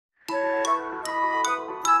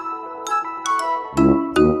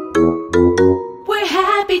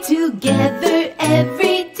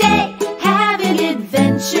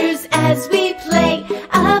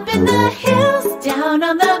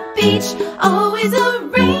always a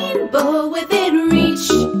rainbow within reach.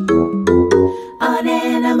 On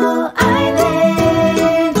Animal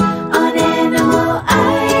Island, on Animal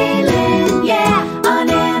Island, yeah, on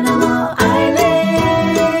Animal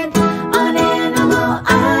Island, on Animal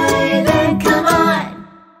Island, come on.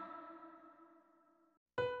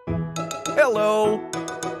 Hello.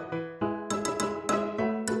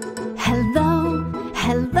 Hello,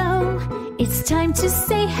 hello, it's time to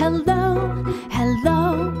say hello.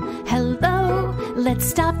 Hello, hello, let's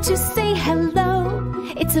stop to say hello.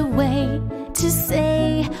 It's a way to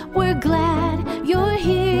say we're glad you're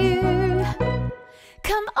here.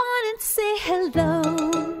 Come on and say hello.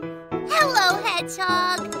 Hello,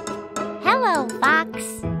 Hedgehog. Hello, Fox.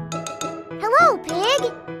 Hello, Pig.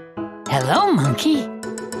 Hello, Monkey.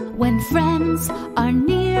 When friends are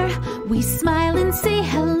near, we smile and say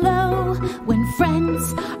hello. When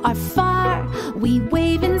friends are far, we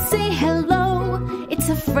wave and say hello. It's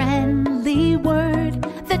a friendly word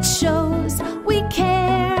that shows we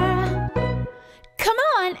care. Come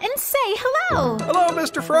on and say hello. Hello,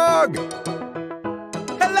 Mr. Frog.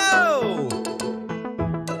 Hello.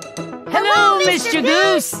 Hello, Mr.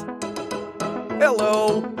 Goose.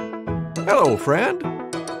 Hello. Hello, friend.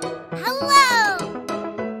 Hello.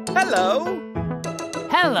 Hello.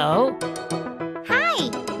 Hello. Hi,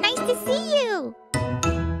 nice to see you.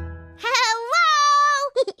 Hello.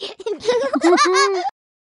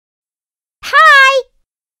 Hi.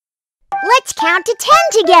 Let's count to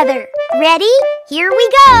 10 together. Ready? Here we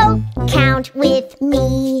go. Count with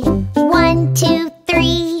me. 1, 2,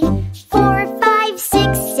 3, 4, 5,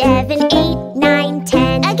 6, 7, 8, 9,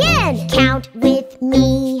 10. Again. Count with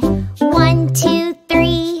me. 1, 2,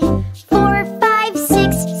 3, 4, 5,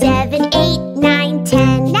 6, 7, 8, 9,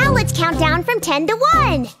 10. Now let's count down from 10 to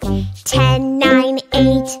 1. 10, 9,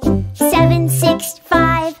 8, 7, 6,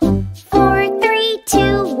 5, 4, 3,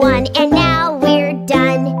 2, 1. And now we're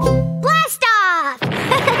done. Blast off!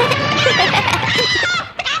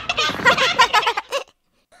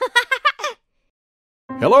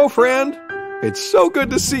 Hello, friend. It's so good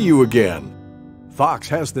to see you again. Fox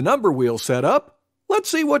has the number wheel set up. Let's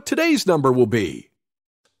see what today's number will be.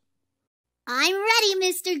 I'm ready,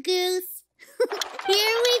 Mr. Goose.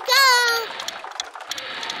 Here we go.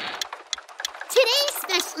 Today's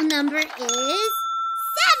special number is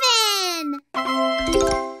 7.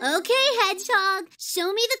 Okay, Hedgehog,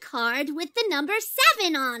 show me the card with the number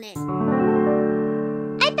 7 on it.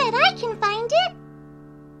 I bet I can find it.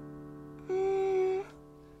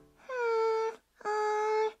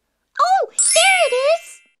 Oh, there it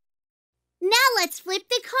is. Now let's flip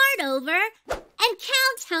the card over and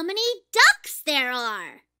count how many ducks there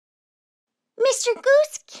are. Mr.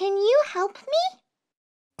 Goose, can you help me?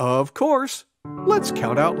 Of course. Let's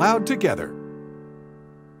count out loud together.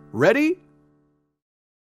 Ready?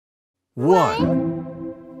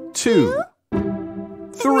 1, 2,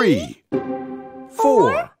 3,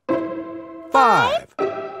 4, 5,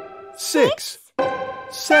 6,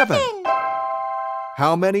 7.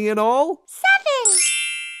 How many in all? 7.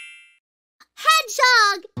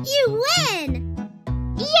 Hedgehog, you win!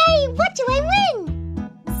 Yay, what do I win?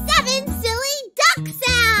 7 silly duck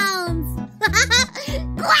sounds!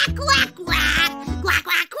 Quack, quack, quack! Quack,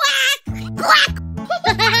 quack, quack! Quack!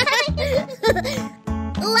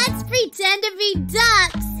 Let's pretend to be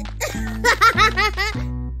ducks!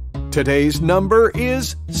 Today's number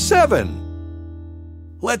is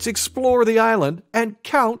 7. Let's explore the island and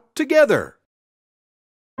count together.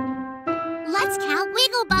 Let's count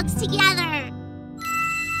Wigglebugs together.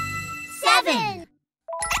 7.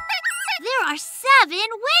 There are 7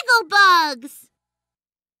 Wigglebugs.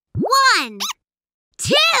 1,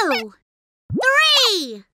 2,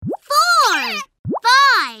 3, 4,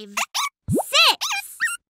 5, 6,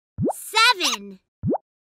 7.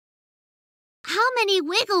 How many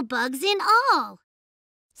Wigglebugs in all?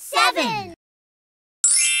 7.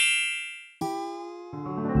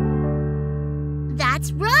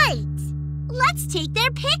 That's right. Let's take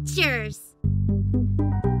their pictures.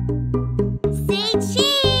 Say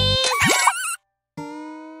cheese!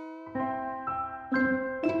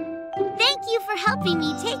 Thank you for helping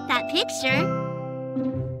me take that picture.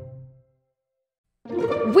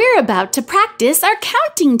 We're about to practice our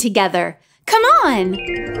counting together. Come on!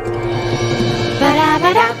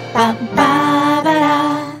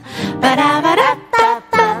 Ba-da-ba-da-ba-ba-ba-da.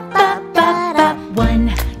 Ba-da-ba-da-ba-ba-ba-ba-da.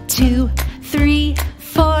 1, 2, 3,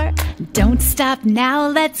 4. Don't stop now,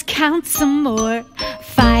 let's count some more.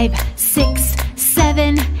 5, 6,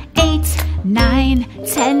 7, 8, 9,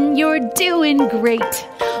 10. You're doing great.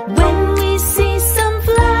 When we see some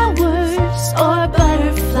flowers or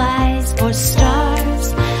butterflies or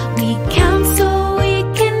stars, we count so we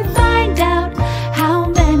can find out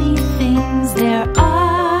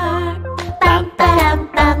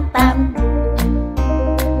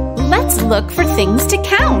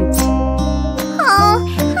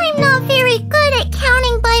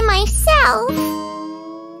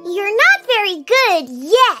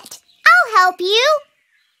help you.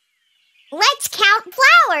 Let's count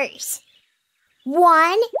flowers.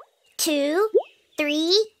 1, 2,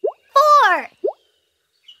 3, 4.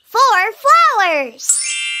 4 flowers.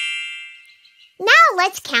 Now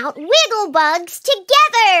let's count wiggle bugs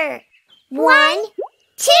together. 1,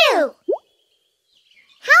 2.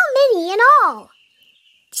 How many in all?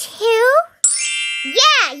 2?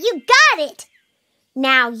 Yeah, you got it.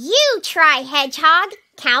 Now you try, Hedgehog.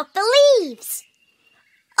 Count the leaves.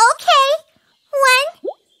 Okay.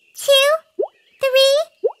 1, 2, 3,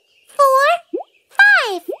 4,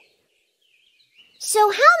 5.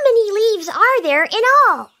 So how many leaves are there in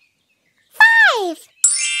all? 5.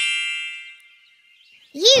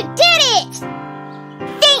 You did it!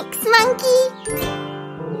 Thanks, Monkey.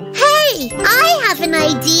 Hey, I have an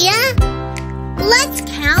idea. Let's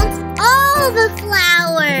count all the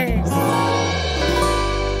flowers.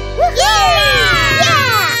 Yeah!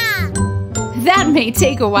 That may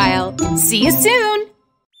take a while. See you soon.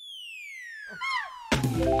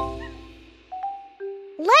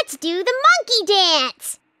 Let's do the monkey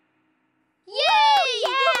dance. Yay!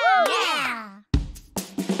 Yeah!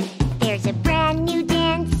 There's a brand new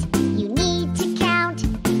dance you need to count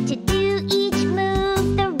to do each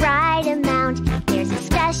move the right amount. There's a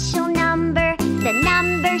special number, the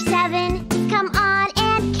number 7. Come on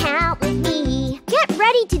and count with me. Get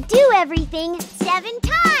ready to do everything 7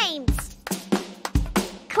 times.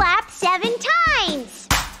 Clap 7 times.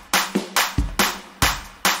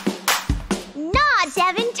 Nod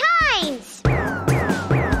 7 times.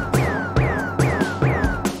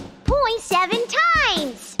 Point 7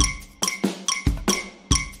 times.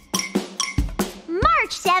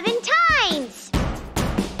 March 7 times.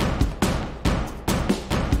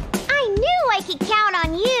 I knew I could count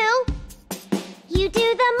on you. You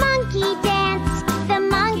do the monkey dance, the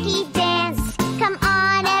monkey dance. Come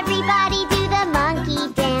on, everybody, do the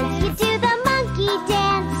monkey dance. You do the monkey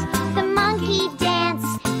dance, the monkey dance.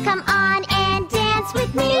 Come on and dance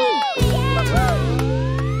with me.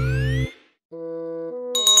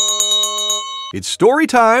 It's story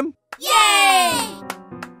time. Yay!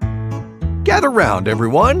 Gather round,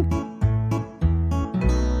 everyone.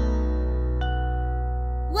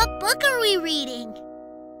 What book are we reading?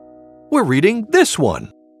 We're reading this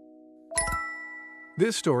one.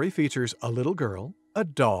 This story features a little girl, a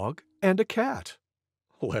dog, and a cat.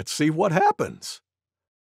 Let's see what happens.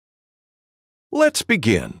 Let's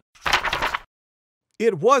begin.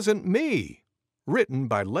 It Wasn't Me, written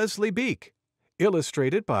by Leslie Beek,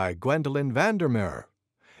 illustrated by Gwendolyn Vandermeer,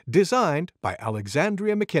 designed by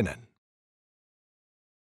Alexandria McKinnon.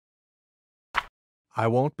 I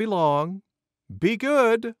won't be long. Be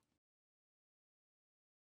good.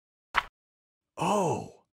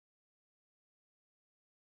 Oh.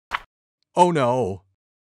 Oh no.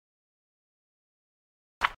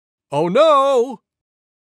 Oh no.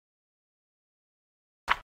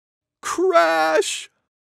 Crash.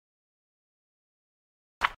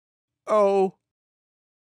 Oh.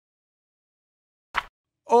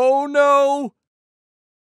 Oh no.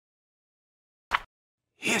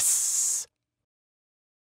 Hiss.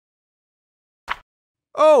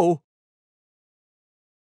 Oh.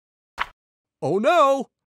 Oh no.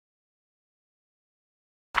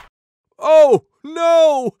 Oh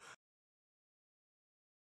no.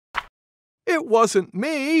 It wasn't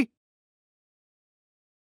me.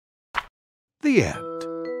 The end.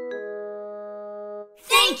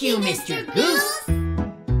 Thank you, Mr. Goose.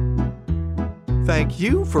 Thank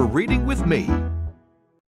you for reading with me.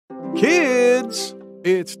 Kids,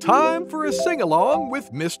 it's time for a sing-along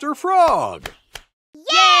with Mr. Frog.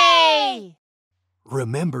 Yay!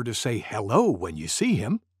 Remember to say hello when you see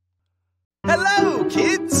him. Hello,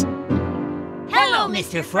 kids! Hello,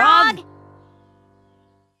 Mr. Frog.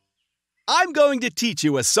 I'm going to teach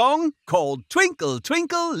you a song called Twinkle,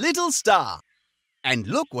 Twinkle, Little Star. And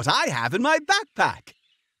look what I have in my backpack.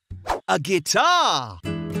 A guitar.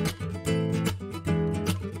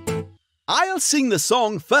 I'll sing the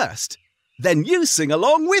song first, then you sing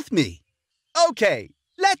along with me. Okay,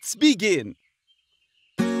 let's begin.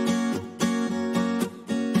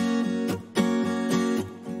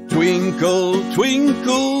 Twinkle,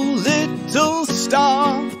 twinkle, little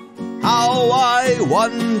star, how I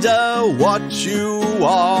wonder what you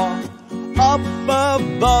are. Up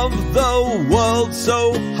above the world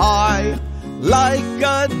so high, like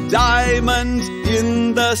a diamond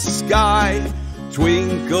in the sky.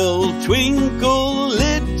 Twinkle, twinkle,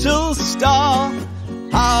 little star,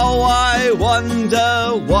 how I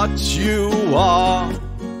wonder what you are.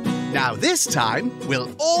 Now this time,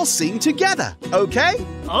 we'll all sing together, okay?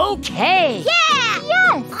 Okay. Yeah!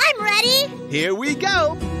 Yes! I'm ready! Here we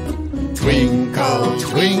go. Twinkle,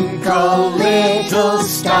 twinkle, little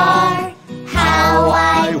star, how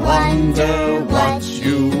I wonder what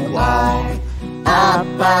you are. Up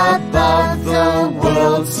above the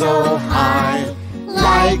world so high,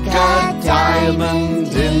 like a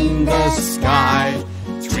diamond in the sky.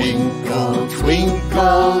 Twinkle,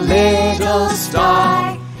 twinkle, little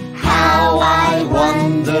star, how I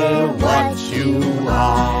wonder what you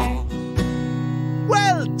are.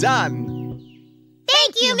 Well done!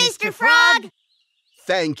 Thank you, Mr. Frog.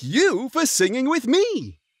 Thank you for singing with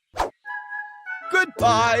me.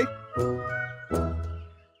 Goodbye.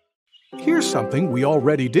 Here's something we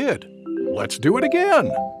already did. Let's do it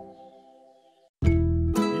again.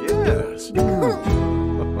 Yes.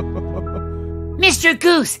 Mr.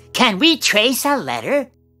 Goose, can we trace a letter?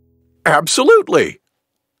 Absolutely.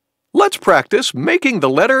 Let's practice making the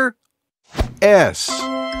letter S.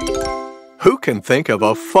 Who can think of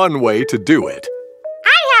a fun way to do it?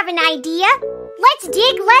 I have an idea. Let's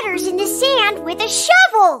dig letters in the sand with a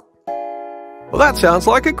shovel. Well, that sounds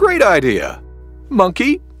like a great idea.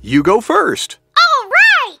 Monkey, you go first. All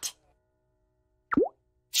right.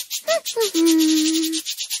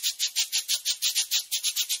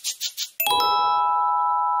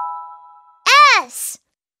 S.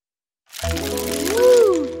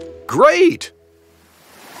 Ooh. Great!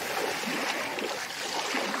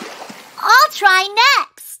 I'll try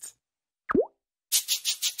next.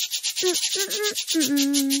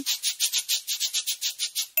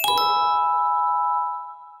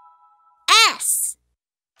 S.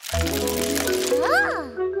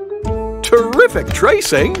 Terrific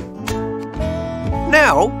tracing!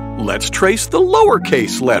 Now, let's trace the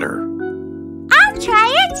lowercase letter. I'll try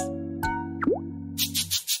it.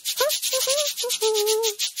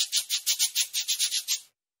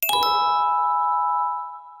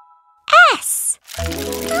 S.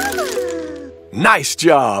 Nice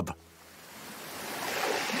job!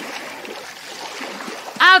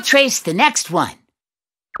 I'll trace the next one.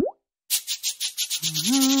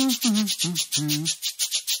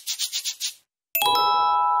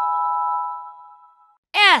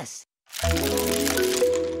 S.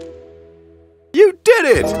 You did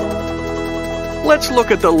it! Let's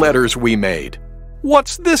look at the letters we made.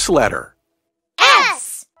 What's this letter?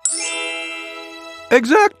 S.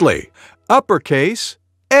 Exactly. Uppercase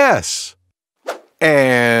S.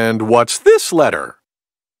 And what's this letter?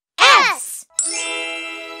 S.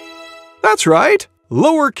 That's right.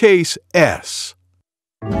 Lowercase s.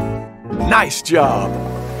 Nice job.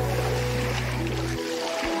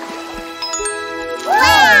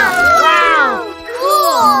 Wow!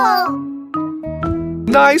 Cool!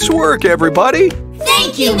 Nice work, everybody.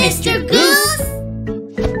 Thank you, Mr. Goose.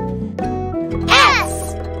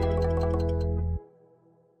 S.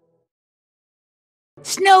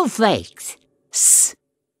 Snowflakes. S.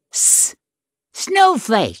 S.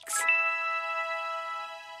 Snowflakes.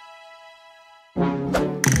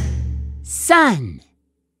 Sun.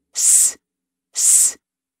 S. S.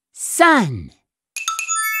 Sun.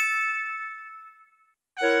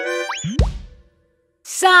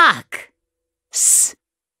 Sock. S.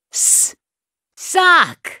 S.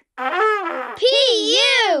 Sock.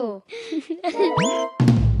 P.U.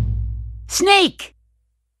 Snake.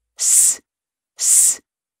 S. S.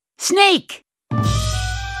 Snake.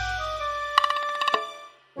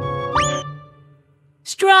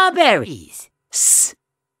 Strawberries. S.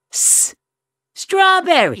 S.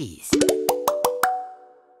 Strawberries.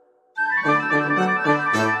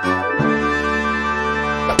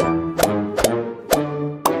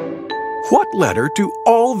 What letter do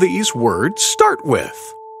all these words start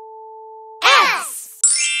with? S.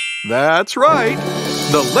 That's right.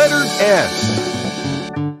 The letter S.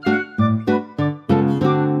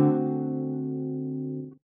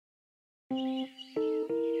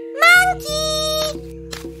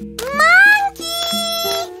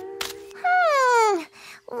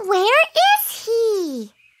 Where is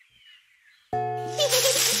he?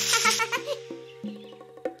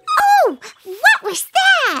 Oh, what was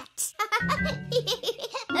that?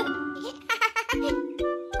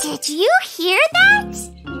 Did you hear that?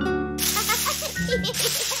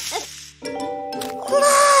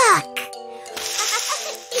 Look!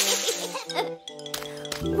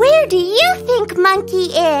 Where do you think Monkey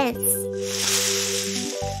is?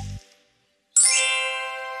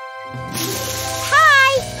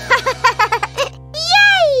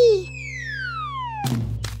 Yay!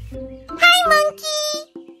 Hi, Monkey!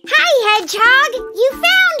 Hi, Hedgehog! You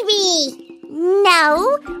found me! No,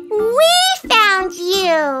 we found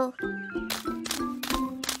you!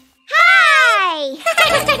 Hi!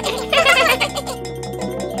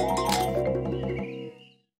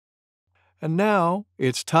 And now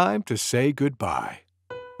it's time to say goodbye.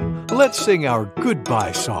 Let's sing our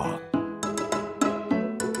goodbye song.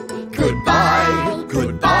 Goodbye,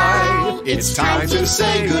 goodbye, it's time to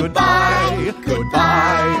say goodbye.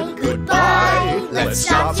 Goodbye, goodbye, let's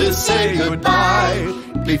stop to say goodbye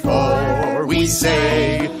before we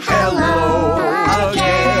say hello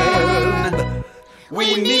again.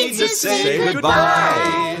 We need to say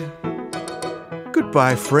goodbye.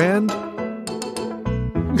 Goodbye, friend.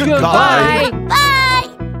 Goodbye. Goodbye.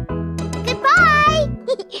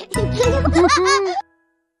 Goodbye.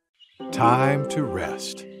 Time to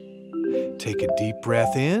rest. Take a deep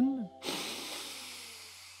breath in.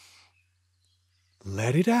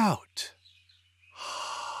 Let it out.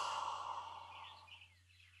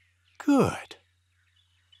 Good.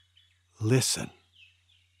 Listen.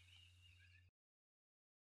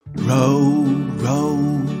 Row, row,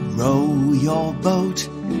 row your boat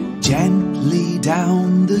gently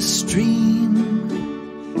down the stream.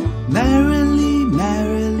 Merrily,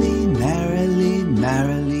 merrily, merrily,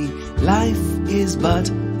 merrily, life is but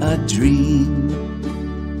a dream.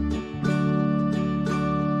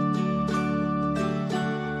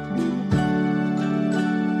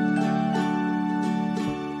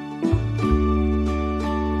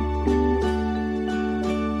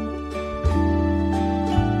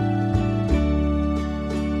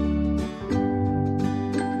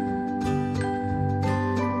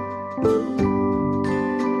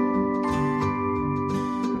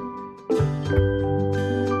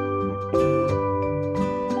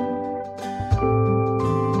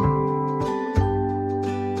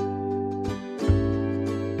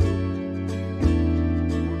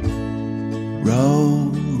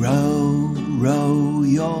 Row, row, row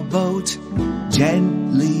your boat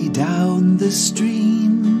gently down the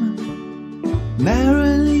stream.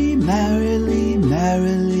 Merrily, merrily,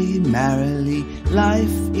 merrily, merrily,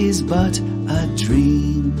 life is but a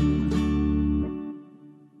dream.